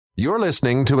You're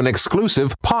listening to an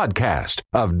exclusive podcast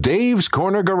of Dave's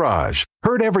Corner Garage.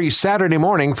 Heard every Saturday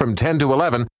morning from 10 to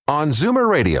 11 on Zoomer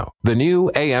Radio, the new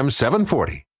AM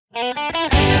 740.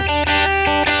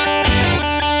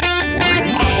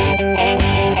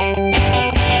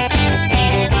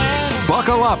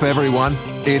 Buckle up, everyone.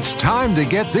 It's time to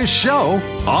get this show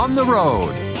on the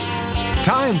road.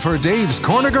 Time for Dave's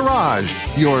Corner Garage,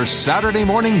 your Saturday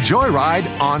morning joyride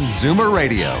on Zoomer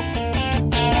Radio.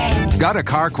 Got a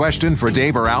car question for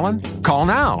Dave or Alan? Call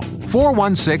now,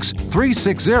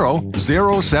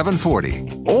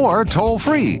 416-360-0740. Or toll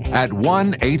free at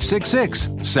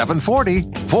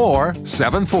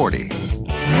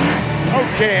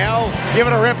 1-866-740-4740. Okay, Al, give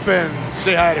it a rip and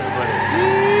say hi to everybody.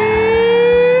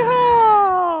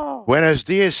 Yeehaw! Buenos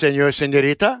dias, senor,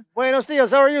 senorita. Buenos dias.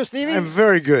 How are you, Stevie? I'm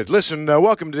very good. Listen,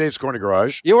 welcome to Dave's Corner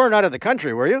Garage. You weren't out of the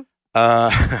country, were you?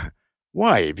 Why?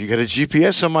 Have you got a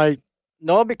GPS on my...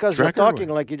 No, because you're Tracker? talking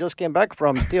like you just came back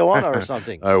from Tijuana or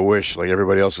something. I wish, like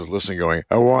everybody else is listening, going,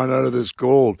 I want out of this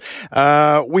cold.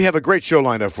 We have a great show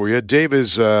lined up for you. Dave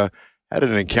has had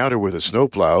an encounter with a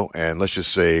snowplow, and let's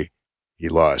just say he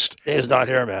lost. Dave's not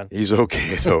here, man. He's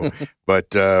okay, though. But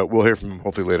we'll hear from him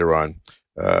hopefully later on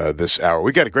this hour.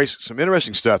 We got some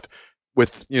interesting stuff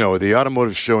with, the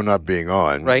automotive show not being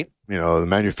on. Right. The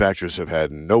manufacturers have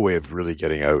had no way of really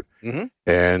getting out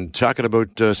and talking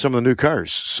about some of the new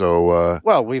cars. So,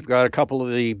 Well, we've got a couple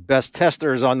of the best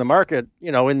testers on the market,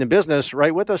 in the business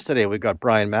right with us today. We've got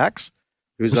Brian Max,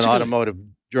 who's an automotive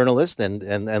journalist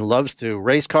and loves to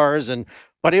race cars,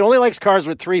 but he only likes cars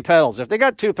with 3 pedals. If they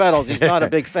got 2 pedals, he's not a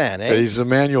big fan. Eh? He's a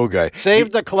manual guy.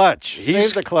 Save the clutch.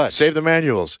 Save the clutch. Save the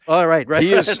manuals. All right.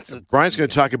 Brian's going to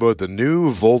talk about the new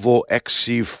Volvo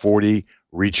XC40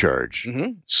 Recharge.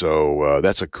 So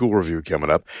that's a cool review coming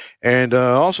up. And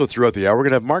also throughout the hour, we're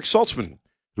going to have Mark Saltzman,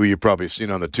 who you've probably seen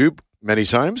on the tube many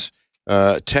times,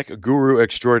 tech guru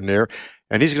extraordinaire.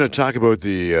 And he's going to talk about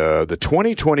the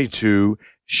 2022,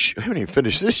 I haven't even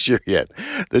finished this year yet,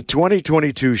 the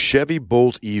 2022 Chevy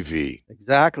Bolt EV.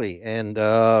 Exactly. And,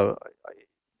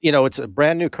 it's a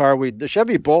brand new car. The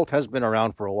Chevy Bolt has been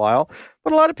around for a while,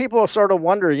 but a lot of people sort of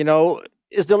wonder,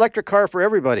 is the electric car for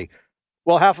everybody?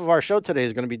 Well, half of our show today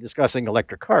is going to be discussing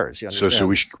electric cars. So should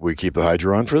we keep the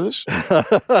Hydra on for this?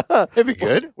 That'd be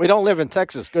good. We don't live in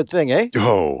Texas. Good thing, eh?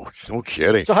 Oh, no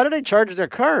kidding. So how do they charge their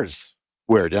cars?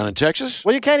 Where, down in Texas?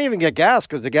 Well, you can't even get gas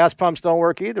because the gas pumps don't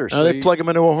work either. No, they plug them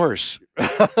into a horse.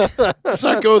 Let's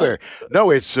not go there. No,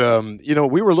 it's,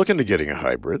 we were looking to getting a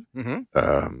hybrid,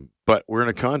 but we're in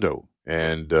a condo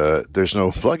and there's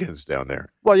no plug-ins down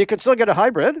there. Well, you can still get a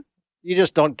hybrid. You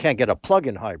just can't get a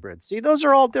plug-in hybrid. See, those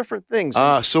are all different things.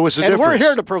 So it's a and difference. We're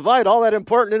here to provide all that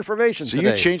important information so today.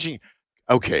 You're changing.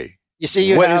 Okay. You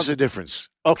see, what is the difference?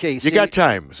 Okay. You got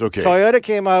time. It's okay. Toyota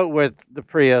came out with the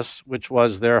Prius, which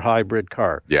was their hybrid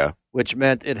car. Yeah. Which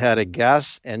meant it had a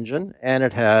gas engine and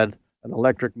it had an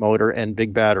electric motor and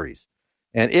big batteries.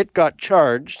 And it got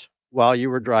charged while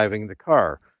you were driving the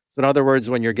car. So in other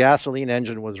words, when your gasoline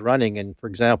engine was running and, for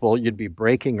example, you'd be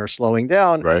braking or slowing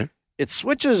down, right, it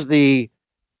switches the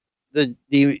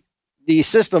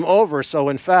system over. So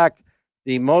in fact,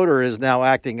 the motor is now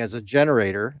acting as a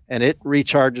generator and it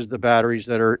recharges the batteries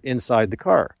that are inside the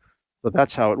car. So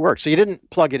that's how it works. So you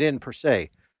didn't plug it in per se,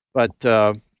 but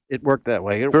it worked that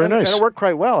way. Very nice. And it worked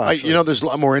quite well, actually. There's a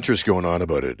lot more interest going on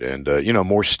about it. And,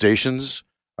 more stations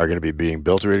are going to be being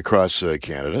built right across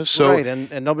Canada. So, right,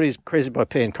 and nobody's crazy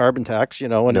about paying carbon tax, and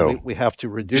no. we have to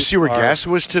reduce. Did you see where gas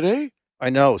was today? I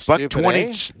know.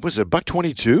 $1.20. Was it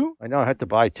 $1.22? I know. I had to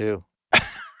buy 2.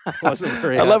 Wasn't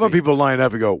very I love when happy. people line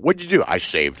up and go, "What'd you do?" I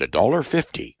saved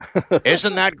 $1.50.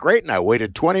 Isn't that great? And I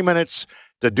waited 20 minutes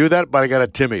to do that, but I got a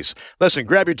Timmy's. Listen,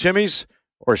 grab your Timmy's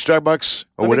or Starbucks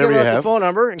or whatever you Let me give out have. the phone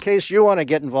number in case you want to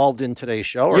get involved in today's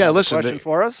show. Or have a question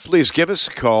for us. Please give us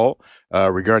a call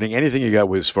regarding anything you got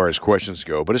with as far as questions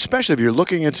go. But especially if you're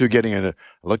looking into getting an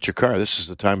electric car, this is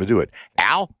the time to do it.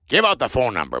 Al, give out the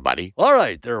phone number, buddy. All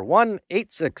right, they're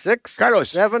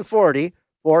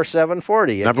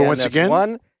 1-866-740-4740. Number once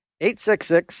again.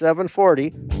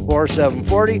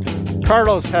 1-866-740-4740.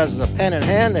 Carlos has a pen in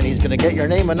hand, and he's going to get your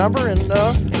name and number, and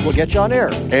we'll get you on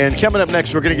air. And coming up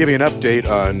next, we're going to give you an update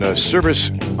on Service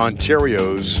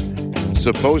Ontario's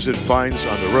supposed fines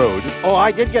on the road. Oh,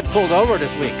 I did get pulled over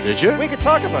this week. Did you? We could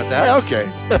talk about that. Yeah,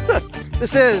 okay.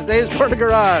 This is Dave's Corner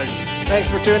Garage. Thanks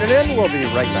for tuning in. We'll be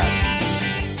right back.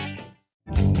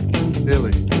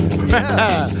 Billy.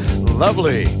 Yeah.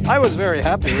 Lovely. I was very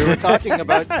happy. We were talking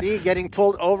about me getting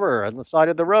pulled over on the side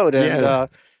of the road. And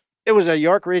it was a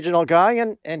York Regional guy,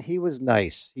 and he was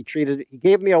nice. He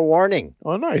gave me a warning.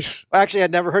 Oh, nice. Actually,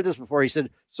 I'd never heard this before. He said,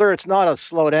 sir, it's not a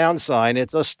slow down sign;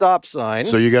 it's a stop sign.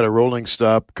 So you got a rolling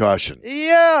stop caution.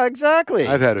 Yeah, exactly.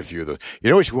 I've had a few of those.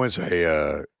 You know which ones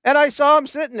And I saw him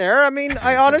sitting there. I mean,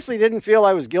 I honestly didn't feel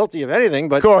I was guilty of anything,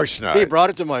 but of course not. he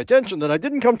brought it to my attention that I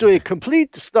didn't come to a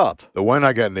complete stop. The one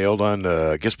I got nailed on,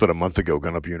 I guess about a month ago,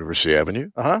 going up University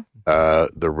Avenue.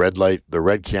 The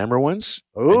red camera ones.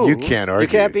 Ooh, and you can't argue.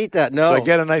 You can't beat that. No. So I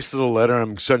get a nice little letter.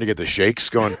 I'm starting to get the shakes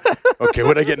going, okay,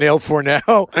 what did I get nailed for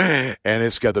now? And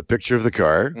it's got the picture of the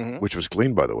car, which was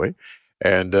clean, by the way.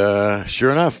 And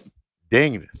sure enough,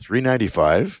 dinged,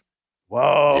 $395.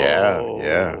 Whoa.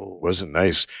 Yeah. Wasn't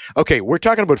nice. Okay, we're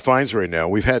talking about fines right now.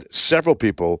 We've had several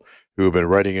people who have been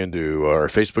writing into our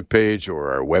Facebook page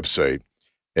or our website,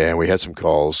 and we had some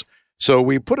calls. So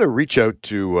we put a reach out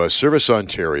to Service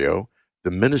Ontario,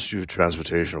 the Ministry of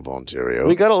Transportation of Ontario.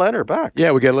 We got a letter back.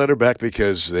 Yeah, we got a letter back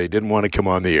because they didn't want to come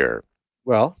on the air.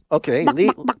 Well, okay.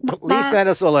 Lee sent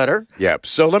us a letter. Yep.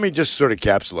 So let me just sort of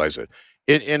capsulize it.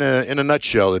 In a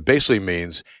nutshell, it basically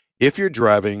means if you're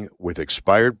driving with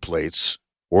expired plates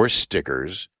or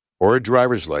stickers or a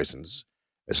driver's license,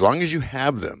 as long as you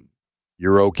have them,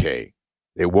 you're okay.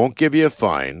 They won't give you a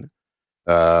fine,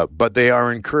 but they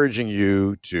are encouraging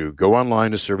you to go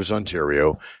online to Service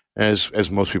Ontario,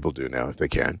 as most people do now if they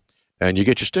can, and you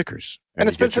get your stickers. And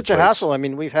it's been such a hassle. I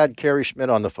mean, we've had Kerry Schmidt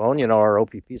on the phone, our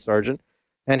OPP sergeant,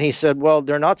 and he said, well,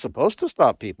 they're not supposed to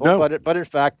stop people, but in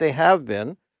fact they have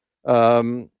been.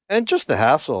 And just the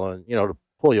hassle and, to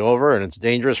pull you over, and it's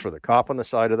dangerous for the cop on the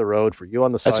side of the road, for you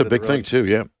on the side of the road. That's a big thing too,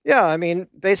 yeah. Yeah, I mean,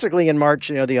 basically in March,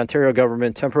 the Ontario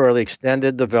government temporarily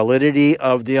extended the validity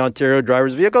of the Ontario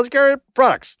Drivers Vehicles Carrier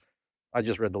Products. I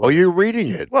just read the letter. Oh, you're reading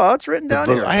it? Well, it's written down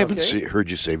here. I haven't heard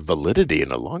you say validity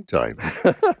in a long time.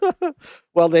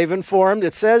 Well, they've informed,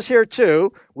 it says here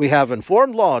too, we have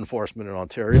informed law enforcement in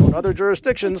Ontario and other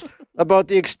jurisdictions about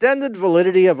the extended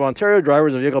validity of Ontario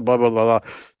Drivers Vehicle, blah, blah, blah,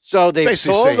 blah. So they've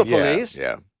told the police,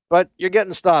 but you're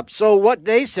getting stopped. So what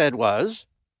they said was,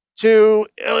 to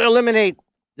eliminate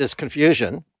this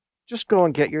confusion, just go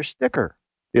and get your sticker.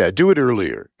 Yeah, do it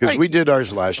earlier, because we did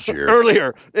ours last year.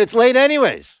 Earlier. It's late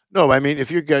anyways. No, I mean,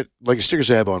 if you get, like stickers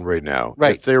I have on right now,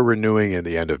 right. If they're renewing in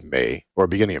the end of May, or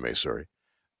beginning of May, sorry.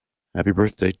 Happy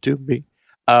birthday to me.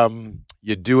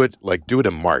 You do it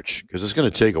in March, because it's going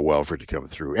to take a while for it to come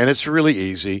through. And it's really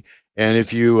easy. And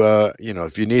if you,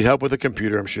 if you need help with a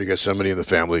computer, I'm sure you got somebody in the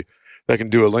family that can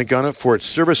do a link on it for it,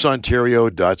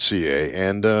 serviceontario.ca.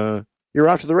 And, you're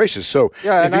off to the races. So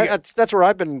yeah, and that's where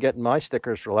I've been getting my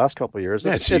stickers for the last couple of years.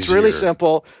 It's really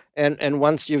simple. And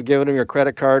once you've given them your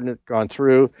credit card and it's gone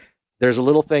through, there's a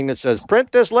little thing that says,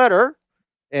 print this letter.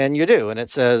 And you do. And it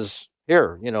says,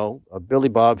 here, Billy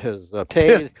Bob has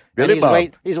paid.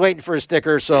 He's waiting for a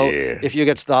sticker. So if you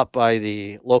get stopped by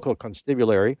the local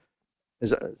constabulary, is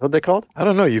that what they called? I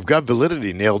don't know. You've got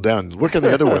validity nailed down. Look at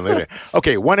the other one later.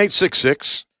 Okay,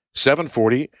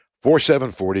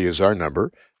 1-866-740-4740 is our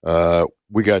number.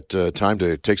 We got time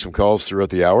to take some calls throughout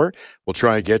the hour. We'll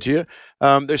try and get to you.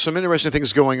 There's some interesting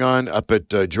things going on up at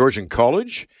Georgian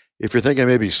College. If you're thinking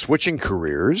maybe switching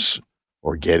careers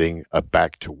or getting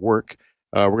back to work,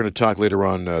 we're going to talk later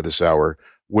on this hour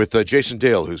with Jason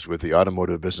Dale, who's with the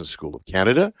Automotive Business School of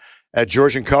Canada at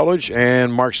Georgian College,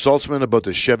 and Mark Saltzman about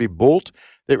the Chevy Bolt.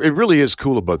 It really is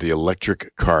cool about the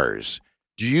electric cars.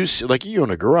 Do you see, like you own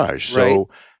a garage, so right.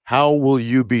 How will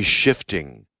you be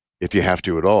shifting, if you have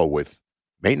to at all, with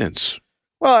maintenance?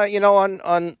 Well,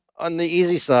 on the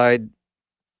easy side,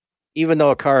 even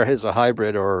though a car is a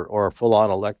hybrid or a full-on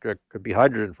electric, could be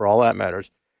hydrogen for all that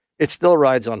matters, it still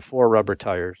rides on 4 rubber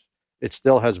tires. It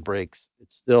still has brakes.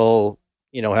 It still,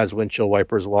 has windshield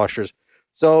wipers, washers.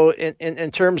 So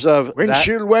in terms of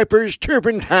windshield wipers,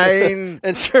 turpentine,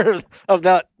 in terms of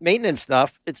that maintenance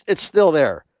stuff, it's still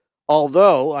there.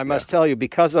 Although I must tell you,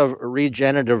 because of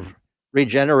regenerative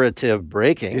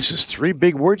braking. This is 3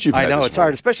 big words you've had. I know, it's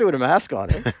hard, especially with a mask on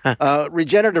it.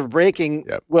 Regenerative braking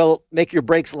will make your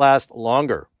brakes last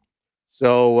longer.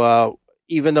 So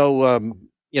even though,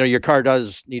 your car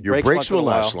does need brakes. Your brakes will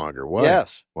last longer. Why?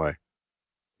 Yes. Why?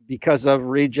 Because of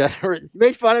regenerative. You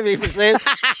made fun of me for saying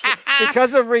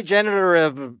because of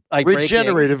regenerative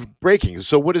braking.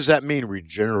 So what does that mean,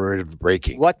 regenerative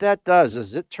braking? What that does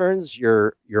is it turns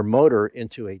your motor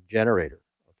into a generator.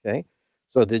 Okay.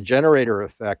 So the generator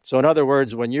effect. So in other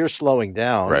words, when you're slowing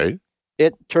down, right,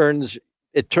 transmission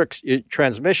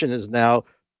is now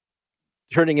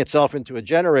turning itself into a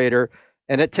generator,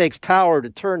 and it takes power to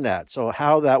turn that. So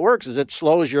how that works is it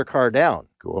slows your car down.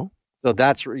 Cool. So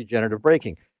that's regenerative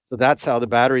braking. So that's how the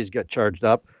batteries get charged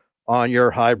up on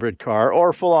your hybrid car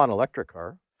or full-on electric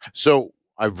car. So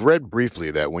I've read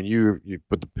briefly that when you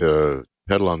put the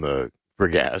pedal on for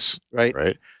gas,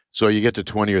 right, So you get to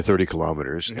 20 or 30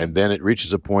 kilometers, and then it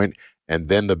reaches a point, and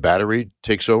then the battery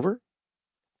takes over?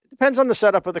 It depends on the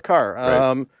setup of the car.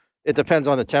 Right. It depends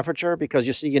on the temperature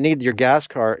because you need your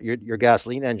your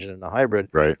gasoline engine in a hybrid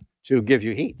Right. to give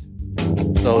you heat.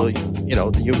 So,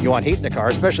 you want heat in the car,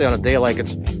 especially on a day like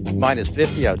it's minus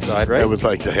 50 outside, right? I would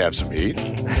like to have some heat.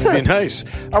 It'd be nice.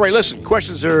 All right, listen,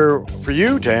 questions are for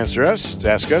you to ask us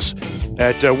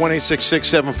at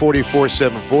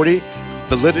 1-866-740-4740.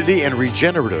 Validity and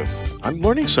regenerative. I'm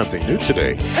learning something new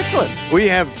today. Excellent. We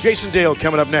have Jason Dale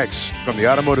coming up next from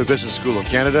the Automotive Business School of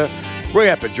Canada, right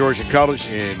up at Georgian College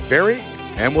in Barrie.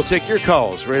 And we'll take your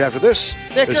calls right after this.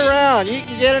 Stick around. You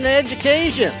can get an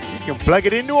education. You can plug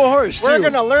it into a horse, We're too.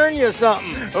 going to learn you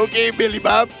something. Okay, Billy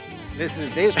Bob. This is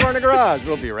Dave's Corner Garage.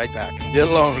 We'll be right back. Get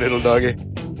along, little doggy.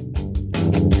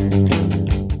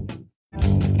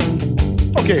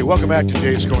 Okay, welcome back to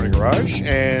Dave's Corner Garage.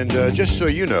 And just so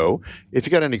you know, if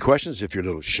you got any questions, if you're a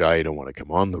little shy, you don't want to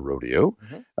come on the rodeo,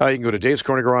 you can go to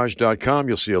davescornergarage.com.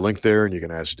 You'll see a link there, and you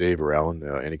can ask Dave or Alan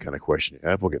any kind of question you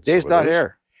have. We'll get Dave's not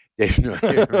here. Dave's not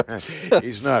here.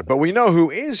 He's not. But we know who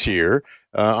is here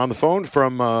on the phone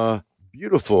from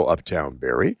beautiful uptown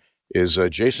Barrie is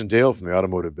Jason Dale from the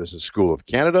Automotive Business School of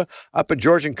Canada up at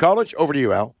Georgian College. Over to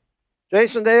you, Al.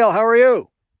 Jason Dale, how are you?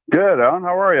 Good, Alan.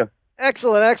 How are you?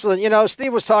 Excellent, excellent.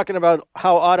 Steve was talking about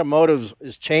how automotive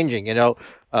is changing.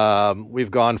 We've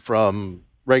gone from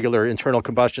regular internal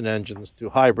combustion engines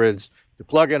to hybrids, to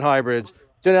plug-in hybrids,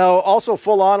 to now also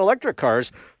full-on electric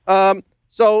cars.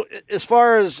 So as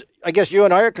far as, I guess, you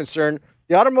and I are concerned,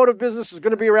 the automotive business is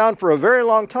going to be around for a very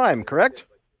long time, correct?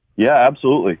 Yeah,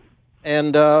 absolutely.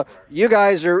 And you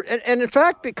guys are, and in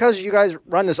fact, because you guys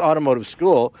run this automotive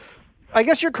school, I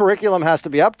guess your curriculum has to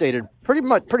be updated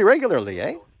pretty regularly,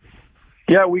 eh?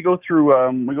 Yeah, we go through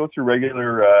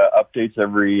regular updates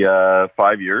every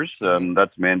 5 years.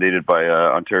 That's mandated by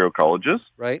Ontario colleges.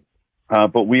 Right.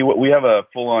 But we have a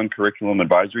full-on curriculum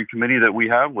advisory committee that we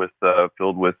have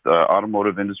filled with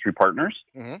automotive industry partners,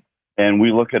 and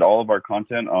we look at all of our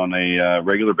content on a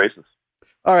regular basis.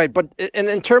 All right, but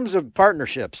in terms of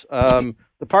partnerships,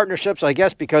 the partnerships, I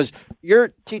guess, because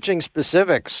you're teaching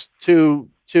specifics to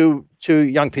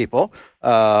young people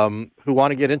who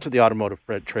want to get into the automotive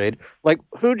trade. Like,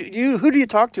 who do you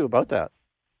talk to about that?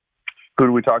 Who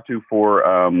do we talk to for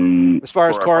as far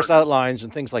as course outlines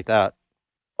and things like that?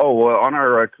 Oh, well, on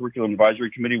our curriculum advisory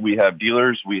committee, we have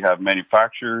dealers, we have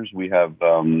manufacturers, we have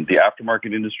the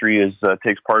aftermarket industry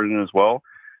takes part in it as well.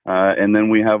 And then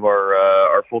we have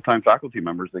our full-time faculty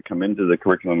members that come into the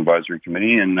curriculum advisory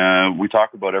committee, and we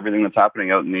talk about everything that's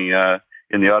happening out in the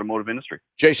automotive industry.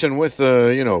 Jason, with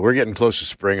we're getting close to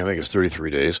spring. I think it's 33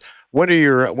 days. When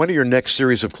are your next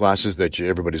series of classes that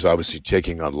everybody's obviously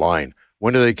taking online?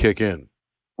 When do they kick in?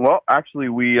 Well,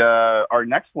 actually, our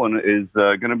next one is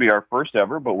going to be our first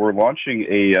ever, but we're launching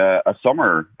a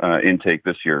summer intake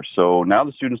this year. So now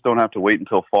the students don't have to wait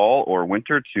until fall or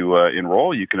winter to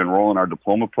enroll. You can enroll in our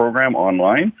diploma program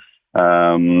online,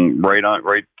 starting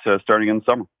in the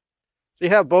summer. So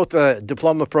you have both a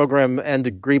diploma program and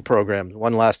degree program,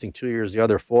 one lasting 2 years, the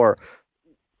other 4.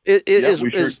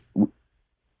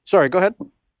 Sorry, go ahead.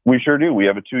 We sure do. We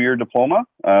have a 2-year diploma,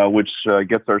 which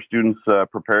gets our students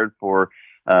prepared for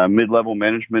mid-level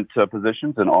management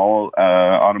positions in all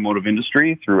automotive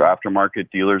industry through aftermarket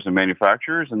dealers and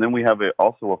manufacturers. And then we have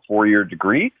also a 4-year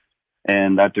degree,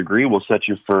 and that degree will set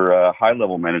you for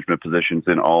high-level management positions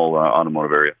in all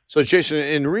automotive areas. So, Jason,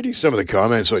 in reading some of the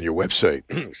comments on your website,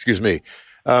 excuse me,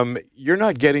 you're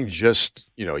not getting just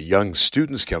young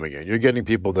students coming in. You're getting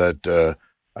people that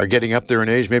are getting up there in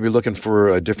age, maybe looking for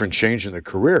a different change in their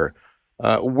career.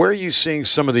 Where are you seeing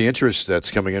some of the interest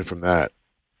that's coming in from that?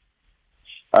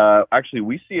 Actually,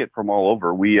 we see it from all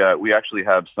over. We actually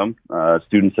have some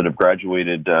students that have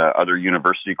graduated other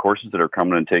university courses that are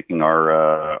coming and taking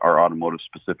our automotive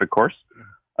specific course.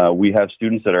 We have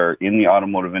students that are in the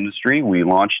automotive industry. We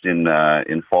launched in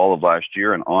fall of last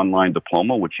year an online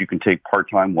diploma, which you can take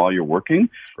part-time while you're working.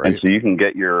 Great. And so you can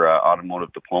get your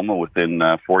automotive diploma within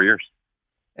 4 years.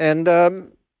 And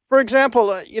for example,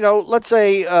 let's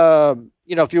say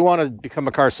if you want to become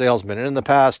a car salesman, and in the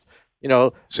past,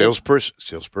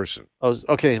 salesperson. Oh,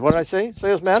 okay. What did I say?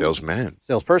 Salesman.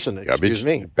 Salesperson. Excuse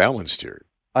me. Balanced here.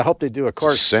 I hope they do a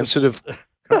course. It's a sensitive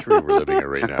country we're living in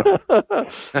right now.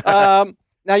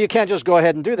 Now you can't just go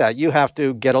ahead and do that. You have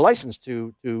to get a license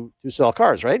to sell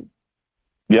cars, right?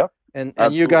 Yeah. And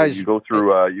you guys you go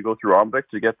through OMVIC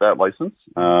to get that license,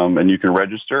 and you can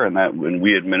register, and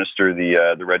we administer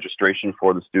the registration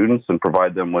for the students and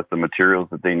provide them with the materials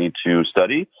that they need to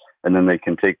study, and then they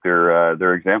can take their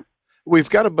exam.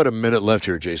 We've got about a minute left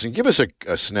here, Jason. Give us a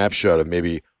snapshot of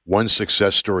maybe one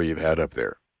success story you've had up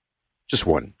there? Just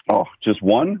one. Oh, just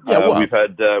one. Yeah, well.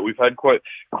 We've had quite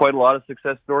a lot of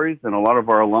success stories, and a lot of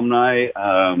our alumni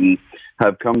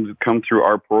have come through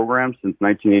our program since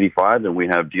 1985. And we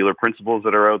have dealer principals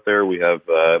that are out there. We have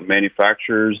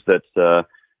manufacturers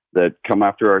that come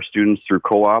after our students through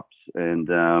co-ops, and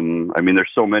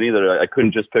there's so many that I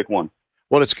couldn't just pick one.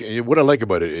 Well, it's what I like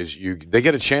about it is they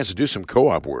get a chance to do some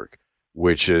co-op work,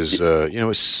 which is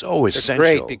is so essential.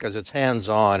 It's great because it's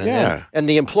hands-on, Yeah. and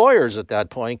the employers at that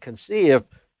point can see if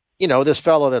this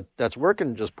fellow that's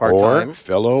working just part-time, or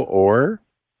fellow or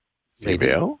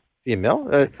female.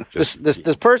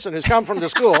 This person who's come from the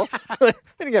school,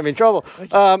 gonna get me in trouble.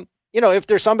 If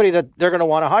there's somebody that they're going to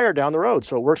want to hire down the road,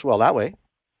 so it works well that way.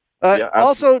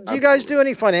 Also, do you guys do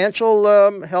any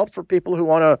financial help for people who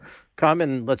want to come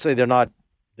and let's say they've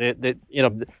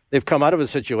come out of a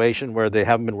situation where they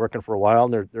haven't been working for a while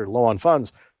and they're low on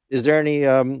funds? Is there any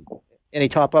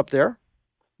top up there?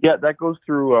 Yeah, that goes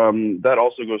through. That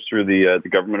also goes through the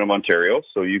government of Ontario.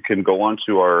 So you can go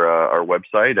onto our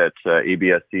website at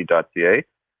absc.ca,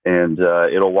 and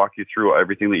it'll walk you through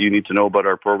everything that you need to know about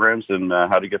our programs and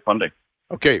how to get funding.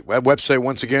 Okay, that website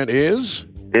once again is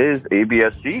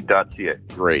absc.ca.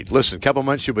 Great. Listen, a couple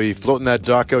months you'll be floating that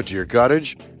dock out to your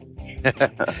cottage,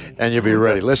 and you'll be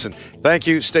ready. Listen, thank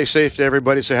you. Stay safe to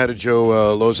everybody. Say hi to Joe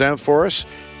Lozan for us,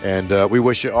 and we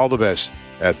wish you all the best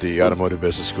at the Automotive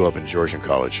Business School up in Georgian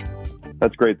College.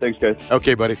 That's great. Thanks, guys.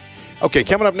 Okay, buddy. Okay,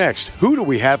 coming up next. Who do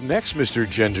we have next, Mr.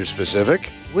 Gender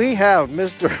Specific? We have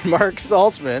Mr. Mark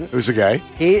Saltzman. Who's the guy?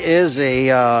 He is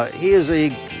a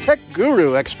tech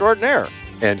guru extraordinaire.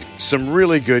 And some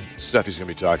really good stuff he's going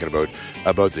to be talking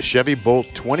about the Chevy Bolt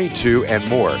 22 and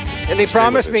more. And he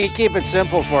promised me he'd keep it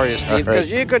simple for you, Steve,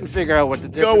 because you couldn't figure out what the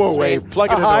difference Go away, between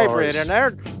plug it a in the hybrid horse. and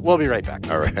there. We'll be right back.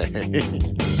 All right.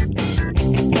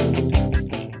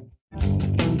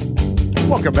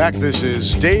 Welcome back. This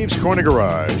is Dave's Corner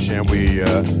Garage, and we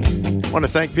want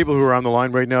to thank people who are on the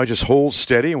line right now. Just hold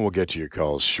steady, and we'll get to your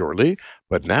calls shortly.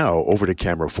 But now, over to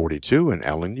camera 42, and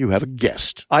Ellen, you have a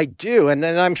guest. I do, and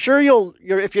I'm sure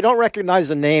if you don't recognize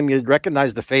the name, you'd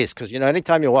recognize the face, because,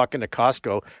 anytime you walk into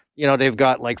Costco, they've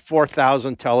got like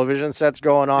 4,000 television sets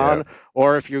going on, Yeah.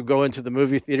 Or if you go into the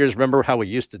movie theaters, remember how we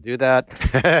used to do that?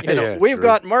 Yeah, we've true.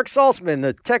 got Mark Saltzman,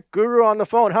 the tech guru, on the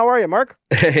phone. How are you, Mark?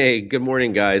 Hey, good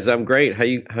morning, guys. I'm great.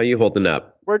 How you holding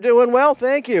up? We're doing well,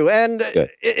 thank you. And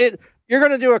Good. you're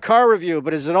going to do a car review,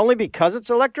 but is it only because it's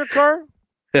an electric car?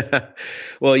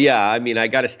 Well, yeah. I mean, I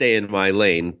got to stay in my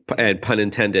lane, and pun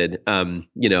intended. I'm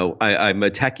a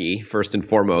techie first and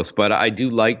foremost, but I do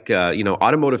like,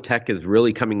 automotive tech is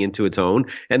really coming into its own,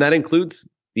 and that includes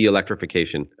the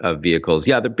electrification of vehicles.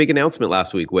 Yeah, the big announcement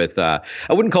last week with, I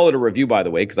wouldn't call it a review, by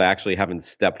the way, because I actually haven't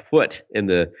stepped foot in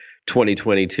the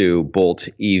 2022 Bolt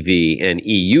EV and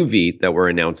EUV that were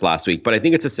announced last week, but I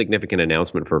think it's a significant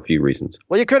announcement for a few reasons.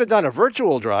 Well, you could have done a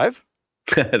virtual drive.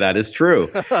 That is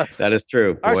true. That is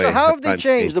true. All right, Boy, so how have they times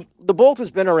changed? The Bolt has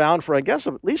been around for, I guess,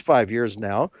 at least 5 years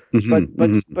now,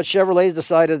 but Chevrolet's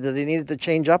decided that they needed to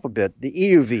change up a bit. The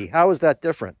EUV, how is that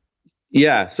different?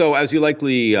 Yeah. So as you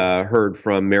likely heard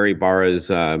from Mary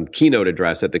Barra's keynote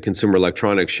address at the Consumer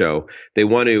Electronics Show, they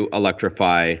want to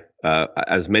electrify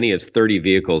as many as 30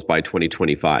 vehicles by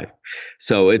 2025.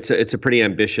 So it's a pretty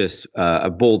ambitious, a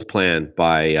bold plan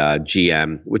by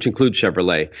GM, which includes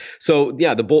Chevrolet. So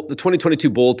yeah, the 2022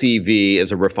 Bolt EV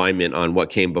is a refinement on what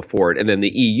came before it, and then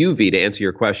the EUV, to answer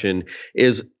your question,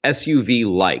 is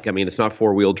SUV-like. I mean, it's not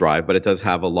four-wheel drive, but it does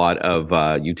have a lot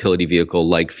of utility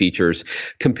vehicle-like features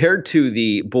compared to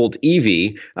the Bolt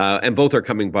EV, and both are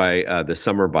coming by this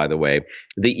summer, by the way.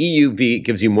 The EUV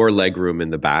gives you more legroom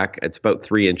in the back. It's about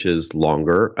 3 inches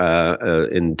longer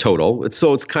in total.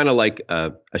 It's kind of like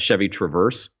a Chevy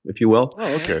Traverse, if you will.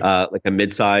 Oh, okay. Like a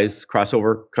mid-size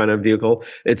crossover kind of vehicle.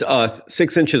 It's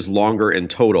 6 inches longer in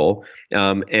total,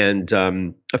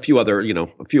 and a few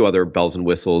other bells and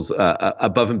whistles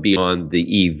above and beyond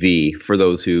the EV for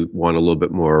those who want a little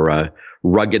bit more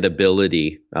rugged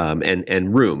ability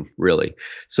and room, really.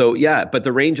 So yeah, but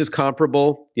the range is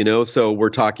comparable. So we're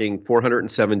talking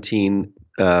 417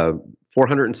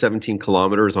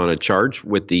 kilometers on a charge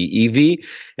with the EV,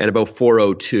 and about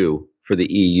 402 for the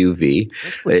EUV,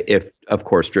 if of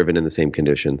course driven in the same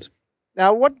conditions.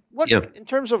 Now, what in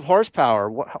terms of horsepower,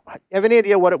 you have any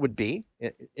idea what it would be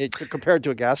compared to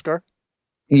a gas car?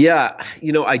 Yeah,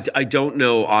 I don't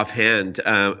know offhand,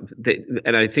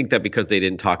 and I think that because they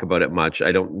didn't talk about it much,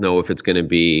 I don't know if it's going to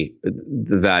be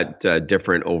that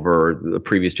different over the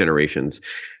previous generations.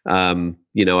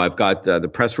 I've got the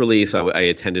press release. I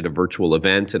attended a virtual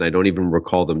event, and I don't even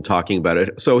recall them talking about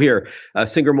it. So here, a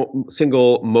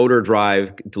single motor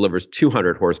drive delivers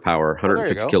 200 horsepower,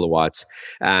 150 kilowatts,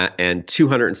 and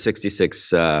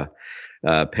 266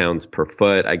 pounds per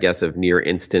foot, I guess, of near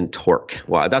instant torque.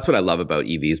 Wow, that's what I love about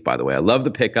EVs, by the way. I love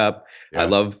the pickup. Yeah. I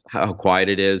love how quiet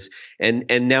it is. And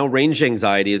now range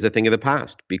anxiety is a thing of the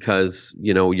past because,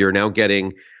 you're now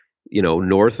getting,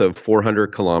 north of 400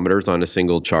 kilometers on a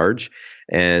single charge.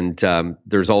 And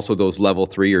there's also those level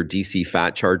 3 or DC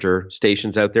fat charger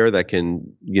stations out there that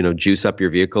can, juice up your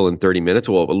vehicle in 30 minutes.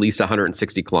 Well, at least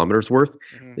 160 kilometers worth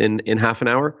in half an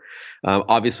hour.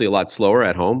 Obviously, a lot slower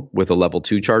at home with a level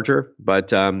 2 charger,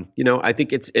 but I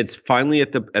think it's finally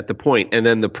at the point. And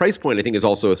then the price point, I think, is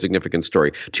also a significant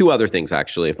story. Two other things,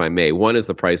 actually, if I may. One is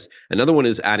the price. Another one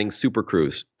is adding Super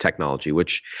Cruise technology,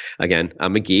 which, again,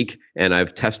 I'm a geek and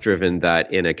I've test driven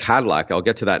that in a Cadillac. I'll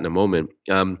get to that in a moment.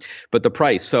 But the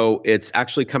price, so it's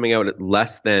actually coming out at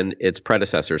less than its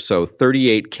predecessor. So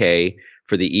 $38,000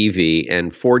 for the EV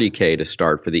and $40,000 to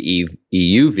start for the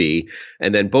EUV,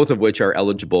 and then both of which are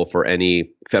eligible for any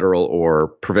federal or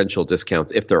provincial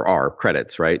discounts if there are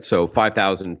credits, right? So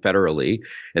 $5,000 federally,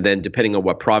 and then depending on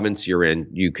what province you're in,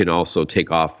 you can also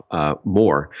take off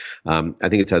more. I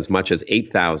think it's as much as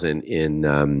 $8,000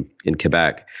 in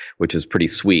Quebec, which is pretty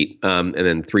sweet, and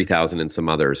then $3,000 in some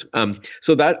others.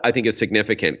 So that I think is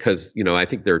significant because I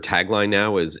think their tagline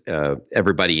now is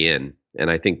everybody in. And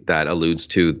I think that alludes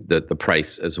to the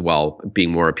price as well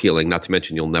being more appealing, not to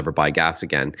mention you'll never buy gas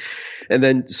again. And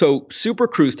then, so Super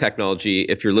Cruise technology,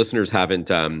 if your listeners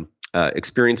haven't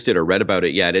experienced it or read about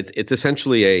it yet, it's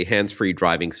essentially a hands-free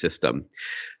driving system.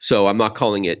 So I'm not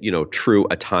calling it, true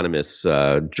autonomous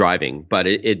driving, but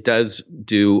it does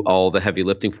do all the heavy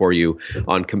lifting for you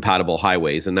on compatible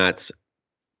highways. And that's,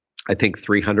 I think,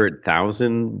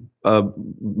 300,000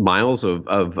 miles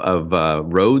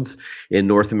of roads in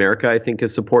North America, I think,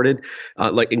 is supported,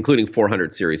 including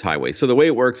 400 series highways. So the way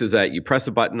it works is that you press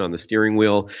a button on the steering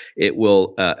wheel, it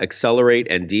will accelerate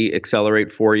and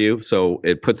de-accelerate for you. So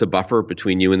it puts a buffer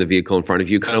between you and the vehicle in front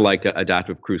of you, kind of like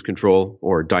adaptive cruise control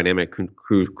or dynamic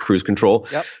cruise control.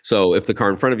 Yep. So if the car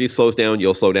in front of you slows down,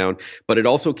 you'll slow down, but it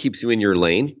also keeps you in your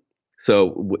lane.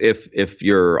 So if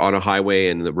you're on a highway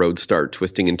and the roads start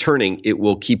twisting and turning, it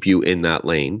will keep you in that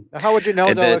lane. Now, how would you know,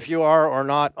 if you are or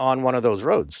not on one of those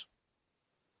roads?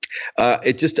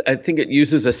 I think it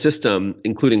uses a system,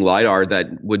 including LiDAR,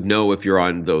 that would know if you're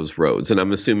on those roads. And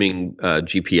I'm assuming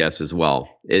GPS as well.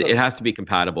 It has to be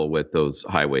compatible with those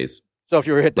highways. So if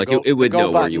you were to hit the it would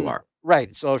know button, where you are.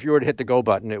 Right. So if you were to hit the go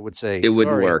button, it would say it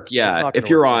wouldn't work. Yeah. If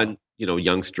you're on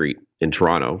Yonge Street in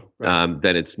Toronto, right,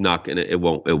 then it's not gonna. It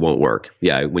won't work.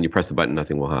 Yeah. When you press the button,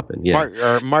 nothing will happen.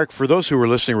 Yeah. Mark, for those who are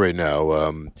listening right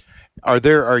now,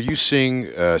 are you seeing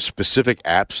specific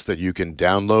apps that you can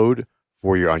download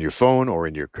on your phone or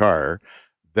in your car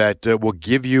that will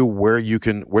give you where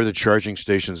the charging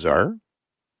stations are?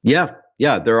 Yeah.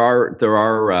 Yeah, there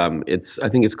are. I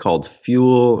think it's called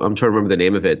Fuel. I'm trying to remember the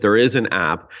name of it. There is an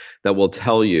app that will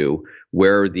tell you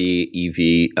where the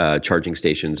EV charging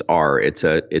stations are. It's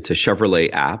a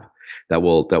Chevrolet app that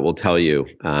will tell you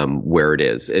where it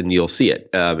is, and you'll see it.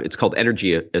 It's called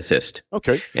Energy Assist.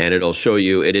 Okay, and it'll show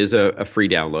you. It is a free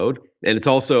download, and it's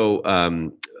also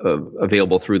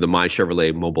available through the My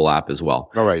Chevrolet mobile app as well.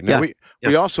 All right. Now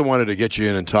we also wanted to get you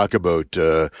in and talk about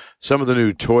some of the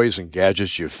new toys and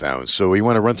gadgets you've found. So we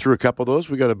want to run through a couple of those.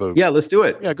 We got about let's do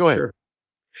it. Yeah, go ahead. Sure.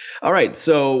 All right.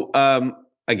 So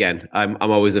again, I'm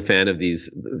always a fan of these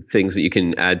things that you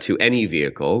can add to any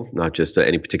vehicle, not just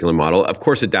any particular model. Of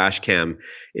course, a dash cam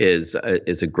is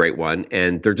a great one,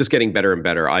 and they're just getting better and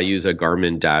better. I use a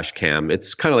Garmin dash cam.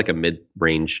 It's kind of like a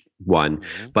mid-range one,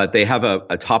 but they have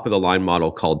a top-of-the-line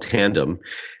model called Tandem,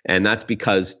 and that's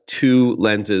because two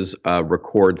lenses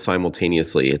record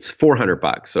simultaneously. It's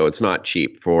 $400, so it's not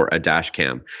cheap for a dash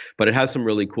cam, but it has some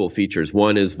really cool features.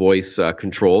 One is voice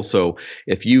control, so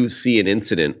if you see an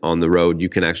incident on the road, you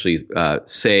can actually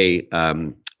say,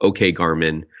 "Okay,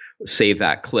 Garmin, save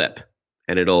that clip."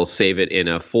 And it'll save it in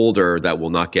a folder that will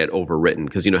not get overwritten,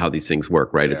 because you know how these things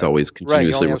work, right? Yeah. It's always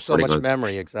continuously recording. So much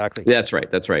memory, exactly. That's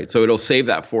right. So it'll save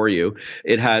that for you.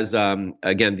 It has,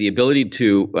 again, the ability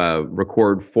to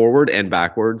record forward and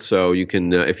backward. So you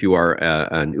can, if you are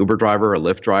an Uber driver, a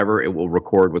Lyft driver, it will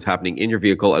record what's happening in your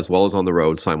vehicle as well as on the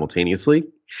road simultaneously.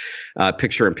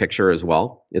 picture-in-picture as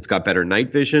well. It's got better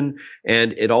night vision,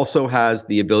 and it also has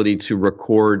the ability to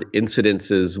record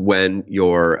incidences when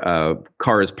your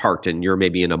car is parked and you're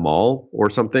maybe in a mall or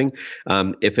something.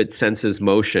 If it senses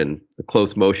motion,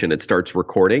 close motion, it starts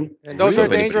recording. And those are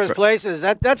dangerous places.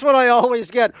 That's what I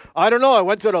always get. I don't know. I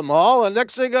went to the mall, and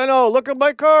next thing I know, look at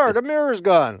my car. The mirror's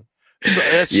gone. So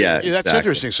that's, that's exactly.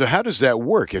 interesting. So how does that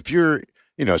work? If you're,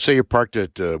 say you're parked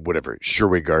at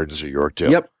Sherway Gardens or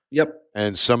Yorkdale. Yep.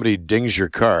 And somebody dings your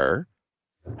car.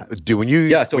 When you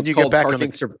get back in the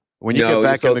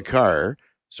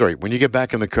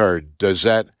car, does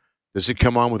it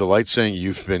come on with a light saying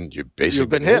you've been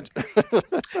hit?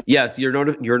 Yes,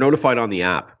 you're notified on the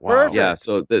app. Wow. Yeah,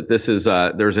 so this is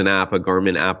there's an app, a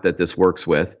Garmin app that this works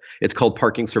with. It's called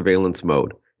Parking Surveillance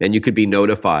Mode, and you could be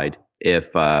notified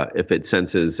if it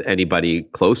senses anybody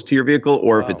close to your vehicle,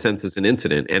 or if it senses an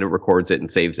incident, and it records it and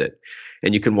saves it.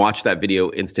 And you can watch that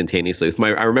video instantaneously.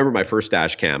 I remember my first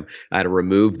dash cam. I had to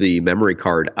remove the memory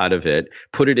card out of it,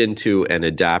 put it into an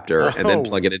adapter, and then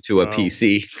plug it into a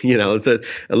PC. It's a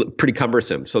pretty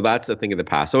cumbersome. So that's a thing of the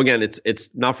past. So again, it's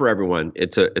not for everyone.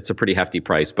 It's a pretty hefty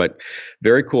price, but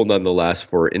very cool nonetheless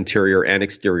for interior and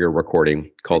exterior recording,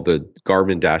 called the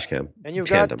Garmin dash cam. And you've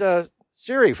Tandem. got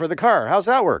Siri for the car. How's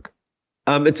that work?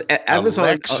 It's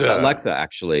Amazon Alexa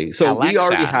actually. So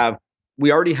we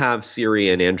already have Siri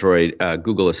and Android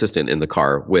Google Assistant in the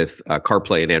car with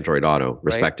CarPlay and Android Auto,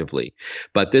 respectively. Right.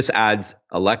 But this adds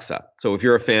Alexa. So if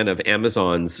you're a fan of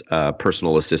Amazon's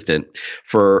personal assistant,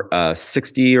 for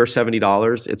 $60 or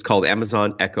 $70, it's called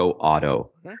Amazon Echo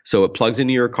Auto. Okay. So it plugs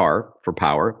into your car for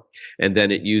power, and then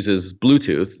it uses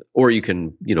Bluetooth, or you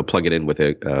can plug it in with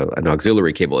an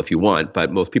auxiliary cable if you want.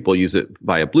 But most people use it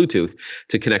via Bluetooth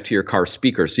to connect to your car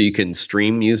speaker, so you can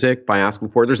stream music by asking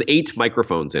for it. There's 8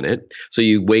 microphones in it. So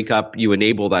you wake up, you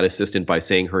enable that assistant by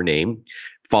saying her name,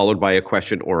 followed by a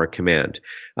question or a command.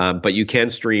 But you can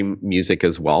stream music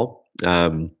as well.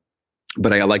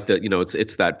 But I like that,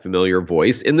 it's that familiar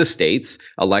voice. In the States,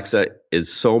 Alexa is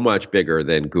so much bigger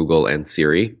than Google and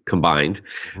Siri combined.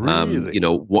 Really?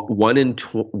 1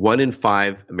 in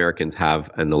 5 Americans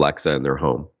have an Alexa in their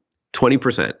home.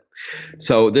 20%.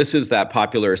 So this is that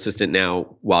popular assistant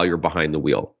now while you're behind the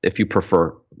wheel, if you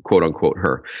prefer, quote unquote,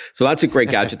 her. So that's a great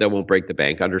gadget that won't break the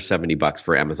bank, under $70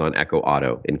 for Amazon Echo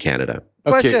Auto in Canada.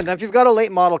 Question: if you've got a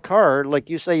late model car, like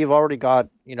you say, you've already got,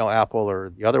 Apple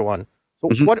or the other one.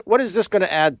 So what is this going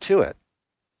to add to it?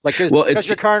 Like, does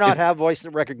your car not have voice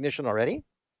recognition already?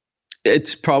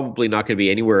 It's probably not going to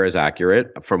be anywhere as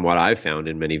accurate, from what I've found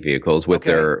in many vehicles with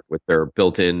their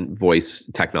built-in voice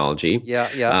technology.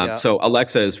 Yeah. So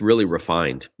Alexa is really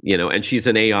refined, and she's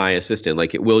an AI assistant.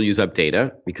 Like, it will use up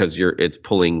data because it's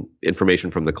pulling information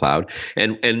from the cloud.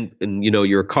 And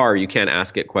your car, you can't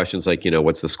ask it questions like,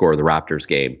 what's the score of the Raptors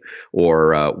game,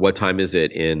 or what time is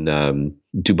it in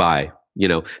Dubai?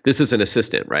 This is an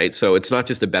assistant, right? So it's not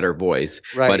just a better voice,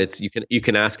 but it's you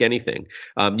can ask anything.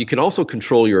 You can also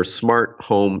control your smart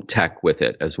home tech with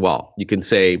it as well. You can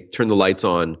say, turn the lights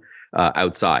on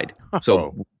outside.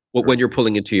 So when you're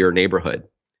pulling into your neighborhood,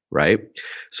 right?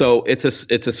 So it's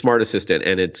a smart assistant,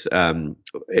 and it's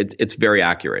very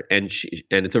accurate, and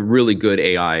it's a really good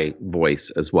AI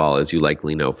voice as well, as you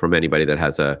likely know from anybody that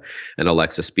has an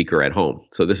Alexa speaker at home.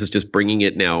 So this is just bringing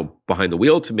it now behind the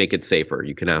wheel to make it safer.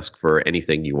 You can ask for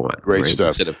anything you want. Great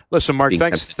stuff. Listen, Mark,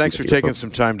 thanks for taking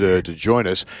some time to join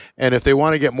us. And if they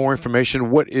want to get more information,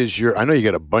 what is I know you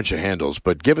got a bunch of handles,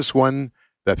 but give us one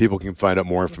that people can find out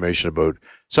more information about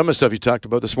some of the stuff you talked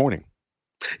about this morning.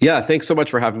 Yeah, thanks so much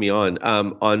for having me on.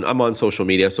 I'm on social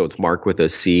media, so it's Mark with a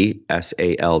C,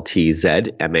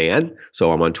 SALTZMAN.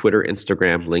 So I'm on Twitter,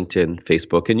 Instagram, LinkedIn,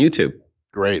 Facebook, and YouTube.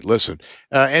 Great. Listen,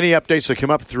 any updates that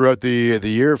come up throughout the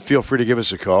year, feel free to give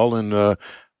us a call, and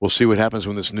we'll see what happens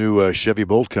when this new Chevy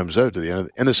Bolt comes out in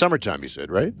the summertime, you said,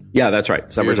 right? Yeah, that's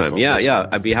right. Summertime. Beautiful. Yeah.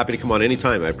 I'd be happy to come on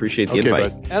anytime. I appreciate the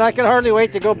invite. Bud. And I can hardly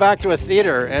wait to go back to a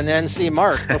theater and then see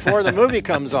Mark before the movie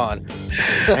comes on.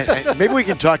 and maybe we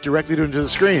can talk directly to the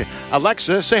screen.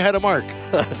 Alexa, say hi to Mark.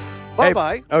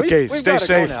 Bye-bye. Hey, okay, we've stay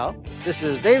safe. Go now. This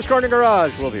is Dave's Corner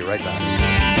Garage. We'll be right back.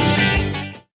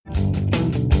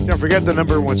 Don't forget, the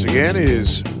number once again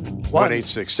is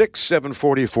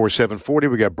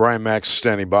 1-866-740-4740. We got Brian Max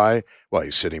standing by. Well,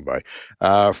 he's sitting by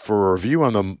for a review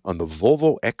on the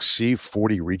Volvo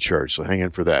XC40 Recharge. So hang in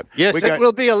for that. Yes, it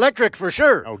will be electric for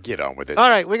sure. Oh, get on with it. All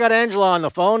right, we got Angela on the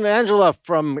phone. Angela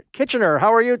from Kitchener,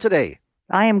 how are you today?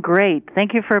 I am great.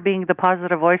 Thank you for being the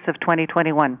positive voice of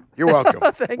 2021. You're welcome.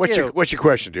 Thank you. What's your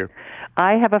question, dear?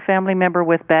 I have a family member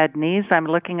with bad knees. I'm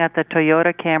looking at the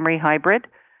Toyota Camry Hybrid.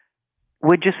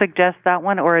 Would you suggest that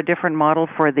one or a different model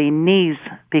for the knees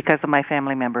because of my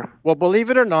family member? Well, believe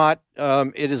it or not,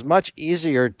 it is much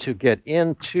easier to get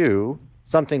into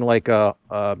something like a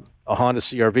Honda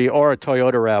CR-V or a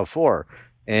Toyota RAV4.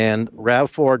 And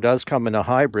RAV4 does come in a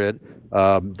hybrid.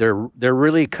 They're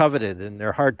really coveted and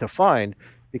they're hard to find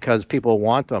because people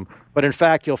want them. But in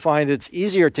fact, you'll find it's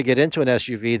easier to get into an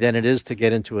SUV than it is to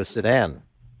get into a sedan.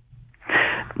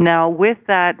 Now, with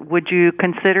that, would you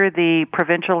consider the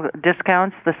provincial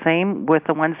discounts the same with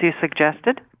the ones you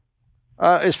suggested?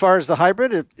 As far as the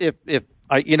hybrid, if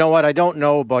I, you know what, I don't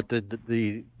know about the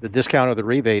discount or the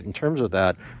rebate in terms of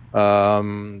that.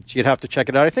 So you'd have to check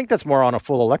it out. I think that's more on a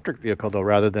full electric vehicle though,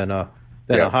 rather than a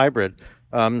hybrid.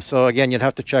 So again, you'd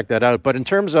have to check that out. But in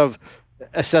terms of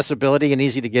accessibility and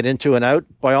easy to get into and out,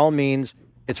 by all means,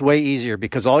 it's way easier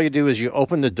because all you do is you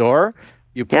open the door,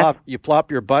 you plop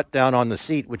your butt down on the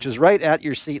seat, which is right at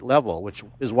your seat level, which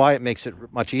is why it makes it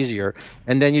much easier.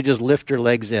 And then you just lift your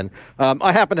legs in.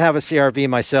 I happen to have a CR-V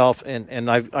myself,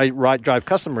 and I drive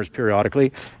customers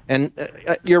periodically. And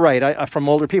you're right. From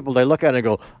older people, they look at it and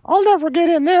go, "I'll never get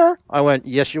in there." I went,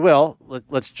 "Yes, you will.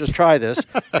 Let's just try this."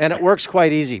 And it works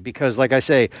quite easy because, like I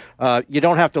say, you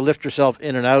don't have to lift yourself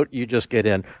in and out. You just get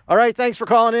in. All right. Thanks for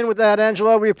calling in with that,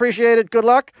 Angela. We appreciate it. Good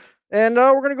luck. And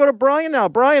we're going to go to Brian now.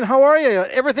 Brian, how are you?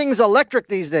 Everything's electric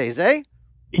these days, eh?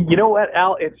 You know what,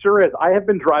 Al? It sure is. I have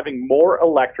been driving more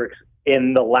electrics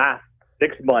in the last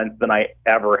 6 months than I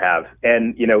ever have.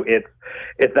 And, you know, it's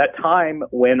that time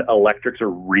when electrics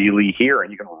are really here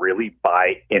and you can really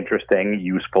buy interesting,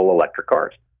 useful electric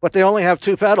cars. But they only have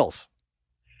 2 pedals.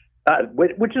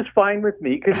 Which is fine with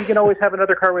me because you can always have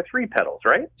another car with 3 pedals,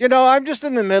 right? You know, I'm just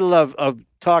in the middle of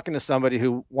talking to somebody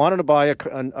who wanted to buy a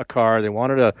car. They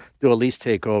wanted to do a lease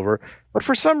takeover. But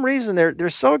for some reason, they're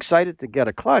so excited to get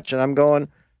a clutch. And I'm going,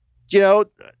 you know,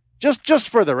 just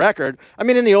for the record, I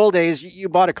mean, in the old days, you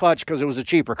bought a clutch because it was a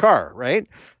cheaper car, right?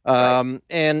 And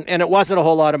it wasn't a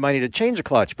whole lot of money to change a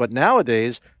clutch. But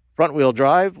nowadays, front wheel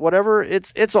drive, whatever,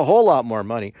 it's a whole lot more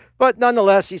money. But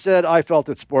nonetheless, he said, I felt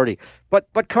it sporty.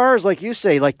 But cars, like you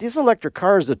say, like these electric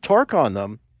cars, the torque on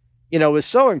them, you know, is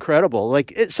so incredible.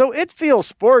 Like so it feels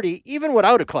sporty even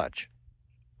without a clutch.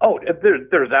 Oh,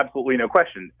 there's absolutely no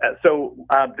question. So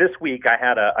this week I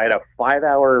had a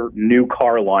 5-hour new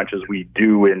car launch as we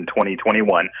do in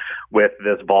 2021 with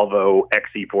this Volvo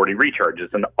XC40 Recharge.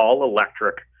 It's an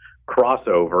all-electric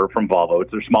crossover from Volvo.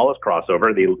 It's their smallest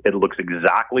crossover. It looks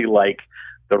exactly like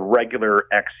the regular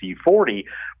XC40,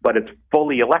 but it's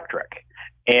fully electric.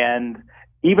 And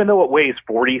even though it weighs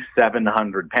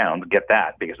 4,700 pounds, get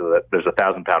that, because there's a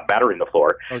 1,000-pound battery in the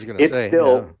floor, it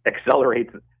still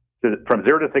accelerates from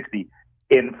 0 to 60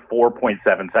 in 4.7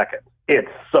 seconds. It's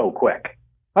so quick.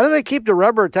 How do they keep the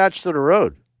rubber attached to the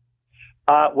road?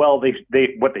 Well, they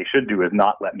what they should do is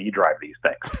not let me drive these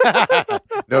things.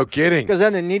 No kidding. Because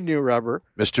then they need new rubber.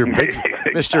 Mr.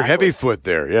 Mr. Heavyfoot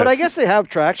there, yes. But I guess they have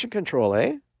traction control,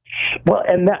 eh? Well,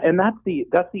 and that's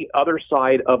the other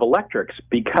side of electrics,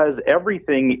 because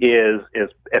everything is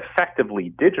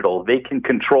effectively digital. They can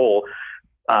control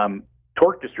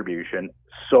torque distribution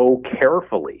so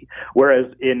carefully, whereas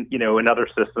in other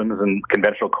systems and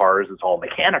conventional cars, it's all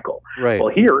mechanical. Right.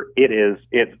 Well, here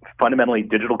it's fundamentally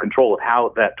digital control of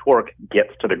how that torque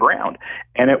gets to the ground,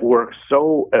 and it works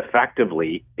so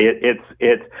effectively.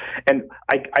 And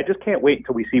I just can't wait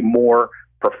until we see more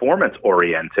performance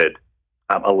oriented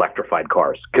electrified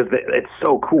cars, because it's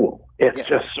so cool. It's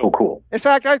just so cool. In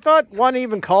fact, I thought one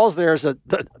even calls theirs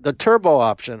the turbo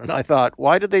option, and I thought,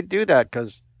 why did they do that?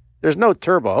 Because there's no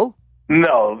turbo.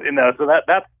 No. So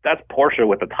that's Porsche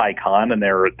with the Taycan and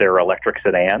their electric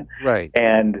sedan. Right.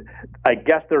 And I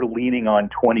guess they're leaning on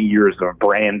 20 years of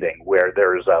branding, where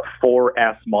there's a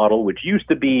 4S model, which used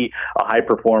to be a high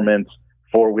performance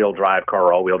 4-wheel drive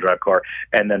car, all-wheel drive car,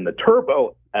 and then the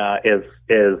Turbo is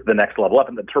the next level up,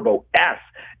 and the Turbo S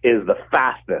is the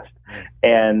fastest,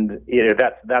 and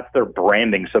that's their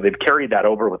branding. So they've carried that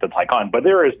over with the Taycan, but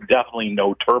there is definitely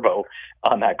no turbo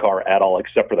on that car at all,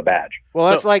 except for the badge. Well,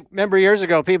 that's like, remember years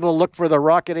ago, people looked for the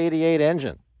Rocket 88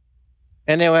 engine,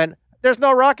 and they went, "There's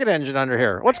no rocket engine under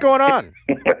here. What's going on?"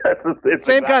 it's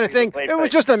same kind of thing. It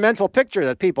was just a mental picture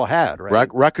that people had, right?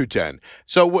 Rakuten.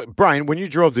 So, Brian, when you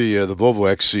drove the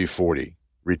Volvo XC40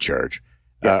 Recharge,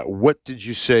 what did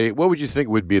you say? What would you think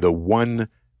would be the one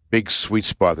big sweet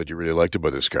spot that you really liked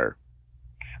about this car?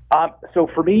 So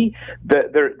for me,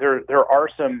 there are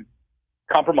some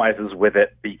compromises with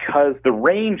it, because the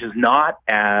range is not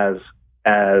as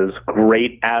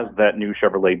great as that new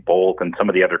Chevrolet Bolt and some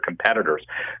of the other competitors.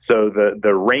 So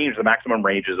the maximum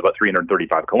range is about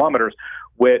 335 kilometers,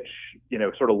 which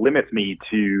sort of limits me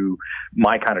to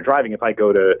my kind of driving. If I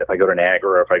go to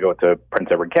Niagara, or if I go to Prince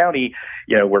Edward County,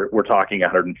 we're talking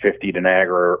 150 to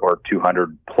Niagara or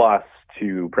 200 plus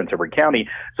to Prince Edward County.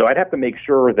 So I'd have to make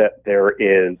sure that there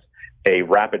is a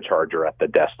rapid charger at the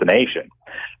destination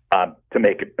to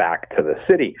make it back to the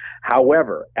city.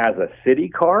 However, as a city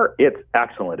car, it's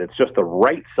excellent. It's just the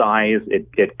right size.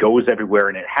 It goes everywhere,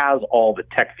 and it has all the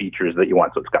tech features that you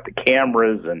want. So it's got the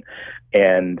cameras and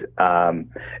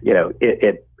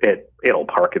it'll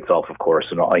park itself, of course,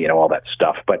 and all that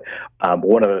stuff. But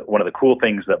one of the cool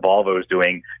things that Volvo is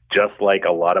doing, just like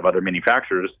a lot of other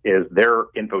manufacturers, is their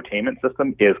infotainment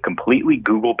system is completely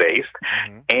Google based,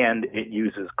 and it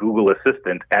uses Google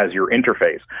Assistant as your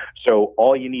interface. So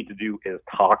all you need to do is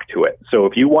talk to it. So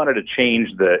if you wanted to change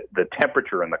the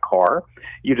temperature in the car,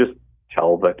 you just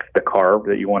tell the car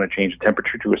that you want to change the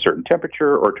temperature to a certain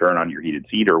temperature, or turn on your heated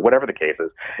seat, or whatever the case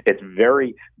is. It's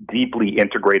very deeply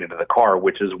integrated into the car,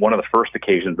 which is one of the first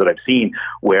occasions that I've seen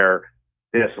where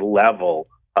this level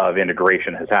of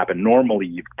integration has happened. Normally,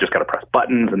 you've just got to press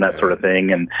buttons and that sort of thing.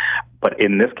 But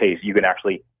in this case, you can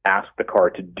actually ask the car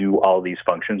to do all these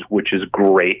functions, which is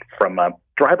great from a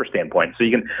driver standpoint. So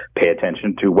you can pay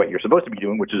attention to what you're supposed to be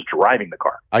doing, which is driving the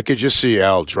car. I could just see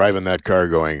Al driving that car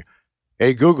going,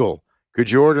 "Hey, Google, could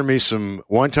you order me some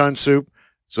wonton soup,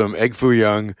 some egg foo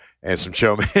young, and some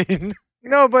chow mein?"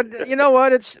 No, but you know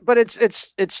what?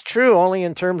 It's true only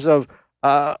in terms of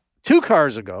 2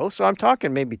 cars ago. So I'm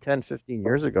talking maybe 10, 15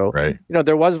 years ago. Right.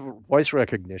 There was voice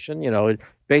recognition.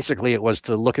 Basically it was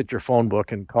to look at your phone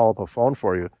book and call up a phone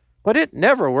for you. But it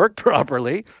never worked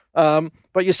properly.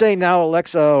 But you say now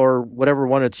Alexa or whatever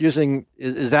one it's using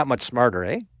is that much smarter,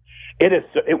 eh?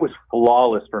 It was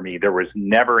flawless for me. There was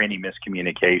never any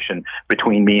miscommunication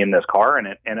between me and this car,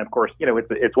 and of course,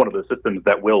 it's one of those systems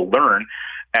that will learn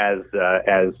as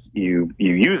you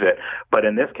use it. But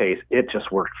in this case, it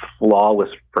just worked flawless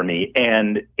for me,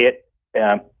 and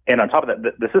on top of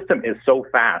that, the system is so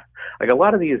fast. Like a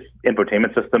lot of these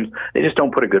infotainment systems, they just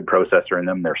don't put a good processor in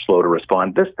them. They're slow to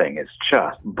respond. This thing is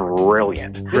just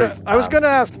brilliant. Yeah, I was going to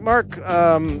ask Mark,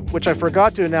 which I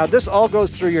forgot to now, this all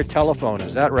goes through your telephone.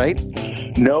 Is that right?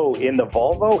 No, in the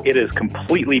Volvo, it is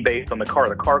completely based on the car.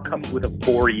 The car comes with a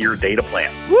 4-year data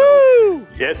plan. Woo!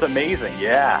 It's amazing,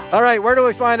 yeah. All right, where do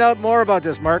we find out more about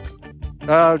this, Mark?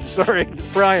 Sorry,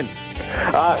 Brian.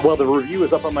 Well, the review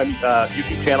is up on my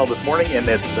YouTube channel this morning, and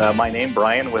it's my name,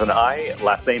 Brian, with an I,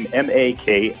 last name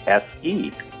Makse.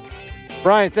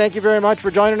 Brian, thank you very much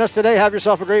for joining us today. Have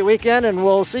yourself a great weekend, and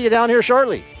we'll see you down here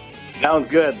shortly. Sounds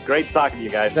good. Great talking to you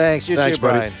guys. Thanks. Thanks, too,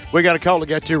 buddy. Brian. We got a call to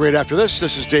get to right after this.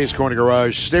 This is Dave's Corner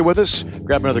Garage. Stay with us.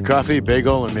 Grab another coffee,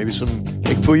 bagel, and maybe some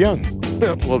egg foo young.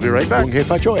 We'll be right back.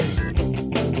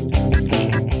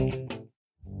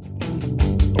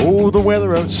 Oh, the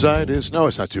weather outside is... No,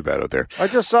 it's not too bad out there. I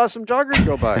just saw some joggers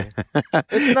go by.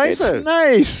 It's nice out. It's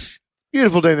nice.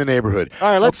 Beautiful day in the neighborhood.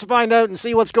 All right, let's find out and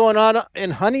see what's going on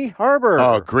in Honey Harbor.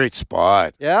 Oh, great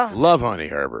spot. Yeah? Love Honey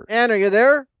Harbor. Ann, are you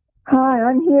there? Hi,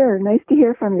 I'm here. Nice to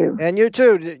hear from you. And you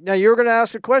too. Now, you were going to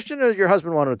ask a question, or your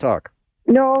husband wanted to talk?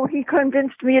 No, he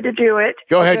convinced me to do it.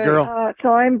 Go ahead, girl.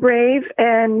 So I'm brave,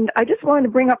 and I just wanted to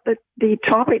bring up the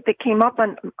topic that came up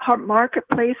on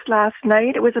Marketplace last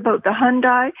night. It was about the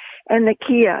Hyundai and the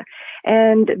Kia,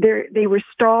 and they were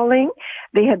stalling.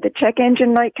 They had the check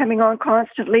engine light coming on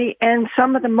constantly, and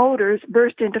some of the motors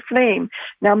burst into flame.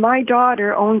 Now, my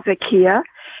daughter owns a Kia.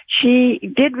 She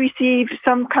did receive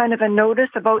some kind of a notice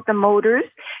about the motors.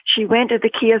 She went to the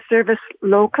Kia service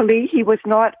locally. He was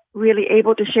not really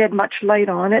able to shed much light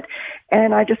on it,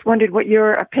 and I just wondered what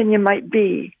your opinion might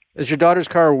be. Is your daughter's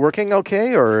car working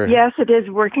okay, or? Yes, it is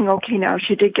working okay now.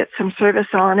 She did get some service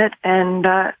on it, and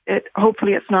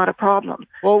hopefully it's not a problem.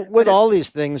 Well, with all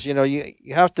these things, you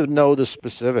have to know the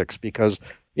specifics, because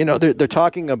they're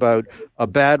talking about a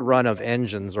bad run of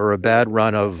engines or a bad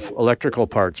run of electrical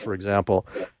parts, for example.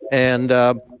 And,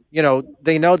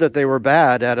 they know that they were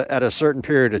bad at a certain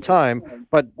period of time,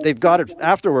 but they've got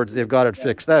it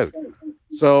fixed out.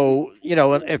 So,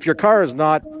 if your car is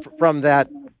not from that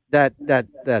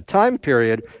time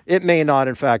period, it may not,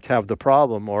 in fact, have the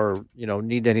problem or,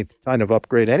 need any kind of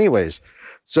upgrade anyways.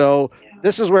 So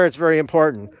this is where it's very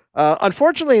important.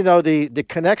 Unfortunately, though, the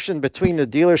connection between the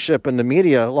dealership and the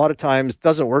media a lot of times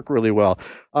doesn't work really well.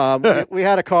 We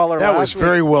had a caller that last was week.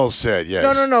 very well said,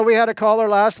 yes. No. We had a caller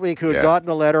last week who had gotten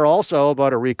a letter also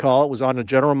about a recall. It was on a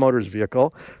General Motors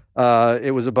vehicle.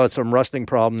 It was about some rusting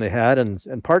problem they had,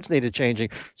 and parts needed changing.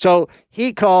 So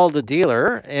he called the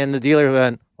dealer, and the dealer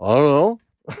went, I don't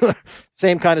know.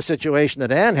 Same kind of situation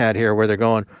that Ann had here, where they're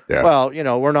going, well,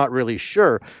 we're not really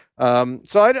sure.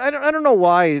 So I don't know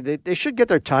why they should get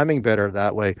their timing better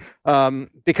that way.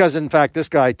 Because in fact, this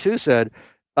guy too said,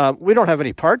 we don't have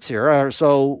any parts here.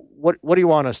 So what do you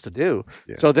want us to do?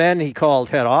 Yeah. So then he called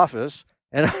head office,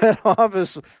 and head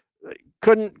office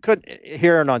couldn't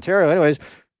here in Ontario anyways,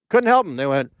 couldn't help him. They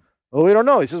went, well, we don't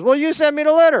know. He says, well, you sent me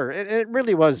the letter. It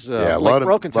really was a like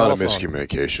broken telephone. A lot of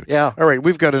miscommunication. Yeah. All right,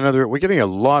 we're getting a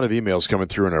lot of emails coming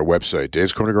through on our website,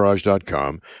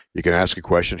 davescornergarage.com. You can ask a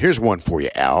question. Here's one for you,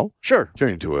 Al. Sure.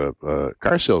 Turning to a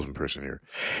car salesman person here.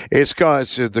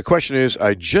 The question is,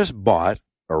 I just bought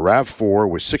a RAV4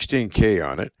 with 16K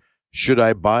on it. Should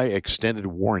I buy extended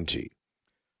warranty?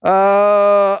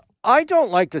 I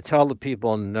don't like to tell the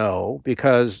people no,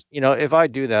 because, if I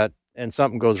do that, and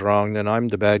something goes wrong, then I'm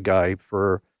the bad guy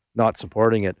for not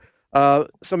supporting it.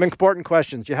 Some important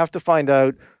questions. You have to find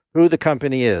out who the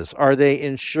company is. Are they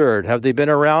insured? Have they been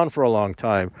around for a long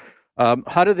time?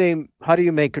 How do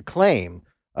you make a claim?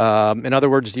 In other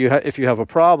words, if you have a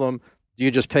problem, do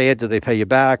you just pay it? Do they pay you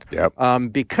back? Yep.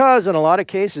 Because in a lot of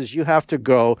cases, you have to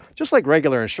go, just like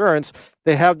regular insurance,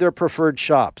 they have their preferred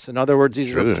shops. In other words,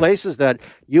 these are places that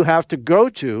you have to go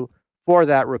to for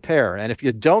that repair. And if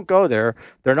you don't go there,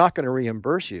 they're not going to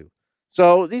reimburse you.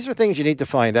 So these are things you need to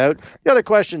find out. The other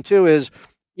question too is,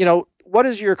 what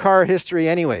is your car history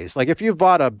anyways? Like if you've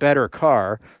bought a better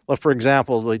car, well, for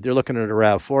example, they're looking at a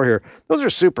RAV4 here. Those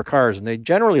are super cars and they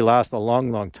generally last a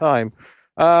long, long time.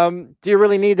 Do you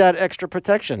really need that extra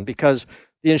protection? Because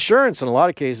the insurance in a lot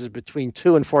of cases between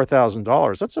 $2,000 and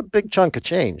 $4,000. That's a big chunk of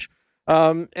change.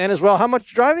 And as well, how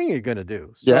much driving are you going to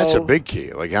do? So, that's a big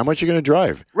key. Like, how much are you going to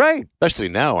drive? Right. Especially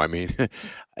now. I mean,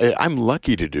 I'm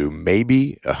lucky to do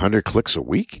maybe 100 clicks a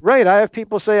week. Right. I have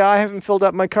people say, I haven't filled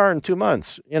up my car in 2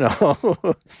 months,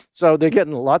 So they're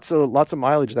getting lots of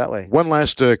mileage that way. One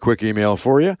last quick email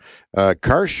for you.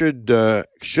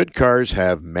 Should cars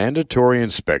have mandatory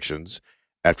inspections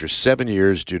after 7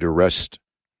 years due to rust?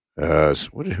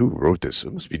 Who wrote this?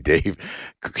 It must be Dave.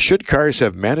 Should cars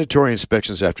have mandatory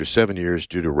inspections after 7 years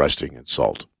due to rusting and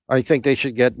salt? I think they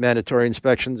should get mandatory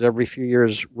inspections every few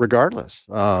years regardless.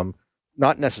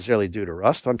 Not necessarily due to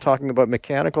rust. I'm talking about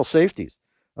mechanical safeties.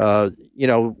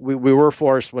 We were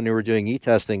forced when we were doing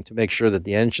e-testing to make sure that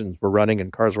the engines were running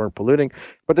and cars weren't polluting.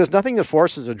 But there's nothing that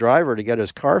forces a driver to get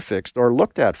his car fixed or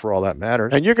looked at for all that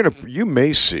matters. And you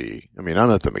may see, I mean, I'm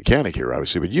not the mechanic here,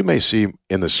 obviously, but you may see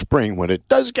in the spring when it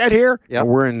does get here, and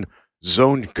we're in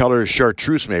zone color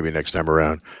chartreuse maybe next time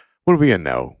around. What are we in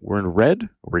now? We're in red?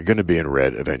 We're going to be in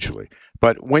red eventually.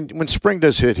 But when spring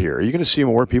does hit here, are you going to see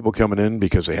more people coming in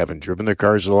because they haven't driven their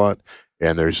cars a lot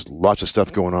and there's lots of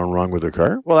stuff going on wrong with their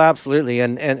car? Well, absolutely.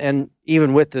 And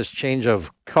even with this change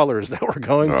of colors that we're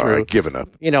going through. I've given up.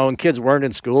 And kids weren't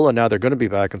in school and now they're going to be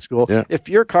back in school. Yeah. If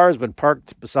your car has been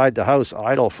parked beside the house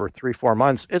idle for 3-4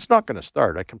 months, it's not going to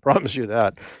start. I can promise you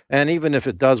that. And even if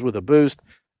it does with a boost,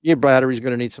 your battery's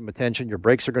going to need some attention. Your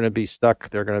brakes are going to be stuck.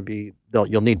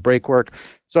 You'll need brake work.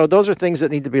 So those are things that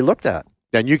need to be looked at.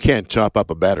 And you can't top up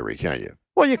a battery, can you?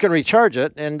 Well, you can recharge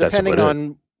it, and depending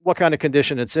on what kind of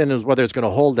condition it's in is whether it's going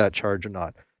to hold that charge or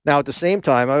not. Now, at the same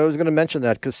time, I was going to mention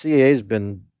that because CAA has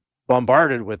been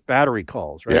bombarded with battery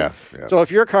calls, right? Yeah. So if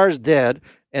your car's dead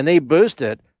and they boost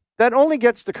it, that only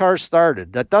gets the car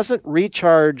started. That doesn't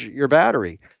recharge your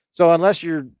battery. So unless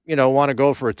you want to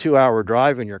go for a 2-hour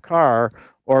drive in your car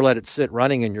or let it sit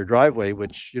running in your driveway,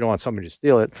 which you don't want somebody to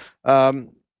steal it,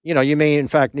 you may in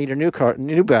fact need a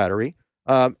new battery.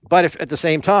 But if at the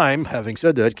same time, having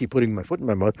said that, keep putting my foot in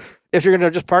my mouth, if you're going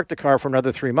to just park the car for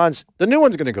another 3 months, the new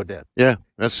one's going to go dead. Yeah,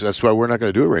 that's why we're not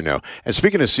going to do it right now. And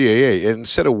speaking of CAA,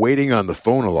 instead of waiting on the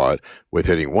phone a lot with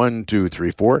hitting 1, 2,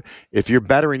 3, 4, if your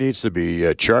battery needs to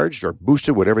be charged or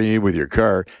boosted, whatever you need with your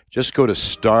car, just go to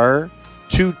star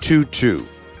 222,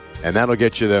 and that'll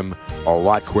get you them a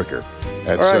lot quicker.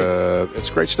 It's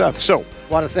great stuff. So,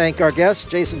 want to thank our guest,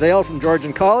 Jason Dale from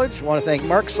Georgian College. Want to thank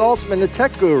Mark Saltzman, the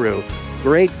tech guru.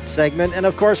 Great segment. And,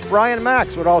 of course, Brian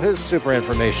Max with all his super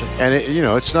information. And,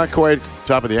 it's not quite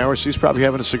top of the hour, so he's probably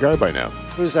having a cigar by now.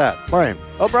 Who's that? Brian.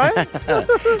 Oh, Brian?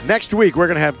 Next week, we're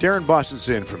going to have Darren Boston's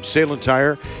in from Salem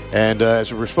Tire. And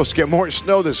as we're supposed to get more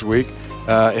snow this week,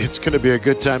 it's going to be a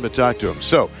good time to talk to him.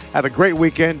 So, have a great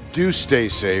weekend. Do stay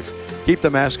safe. Keep the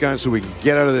mask on so we can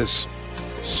get out of this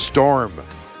storm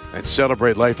and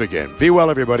celebrate life again. Be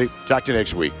well, everybody. Talk to you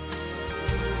next week.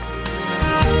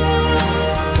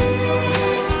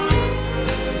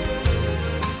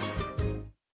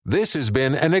 This has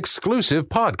been an exclusive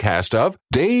podcast of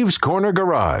Dave's Corner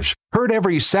Garage. Heard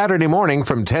every Saturday morning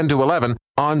from 10 to 11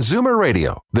 on Zoomer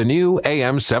Radio, the new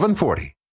AM 740.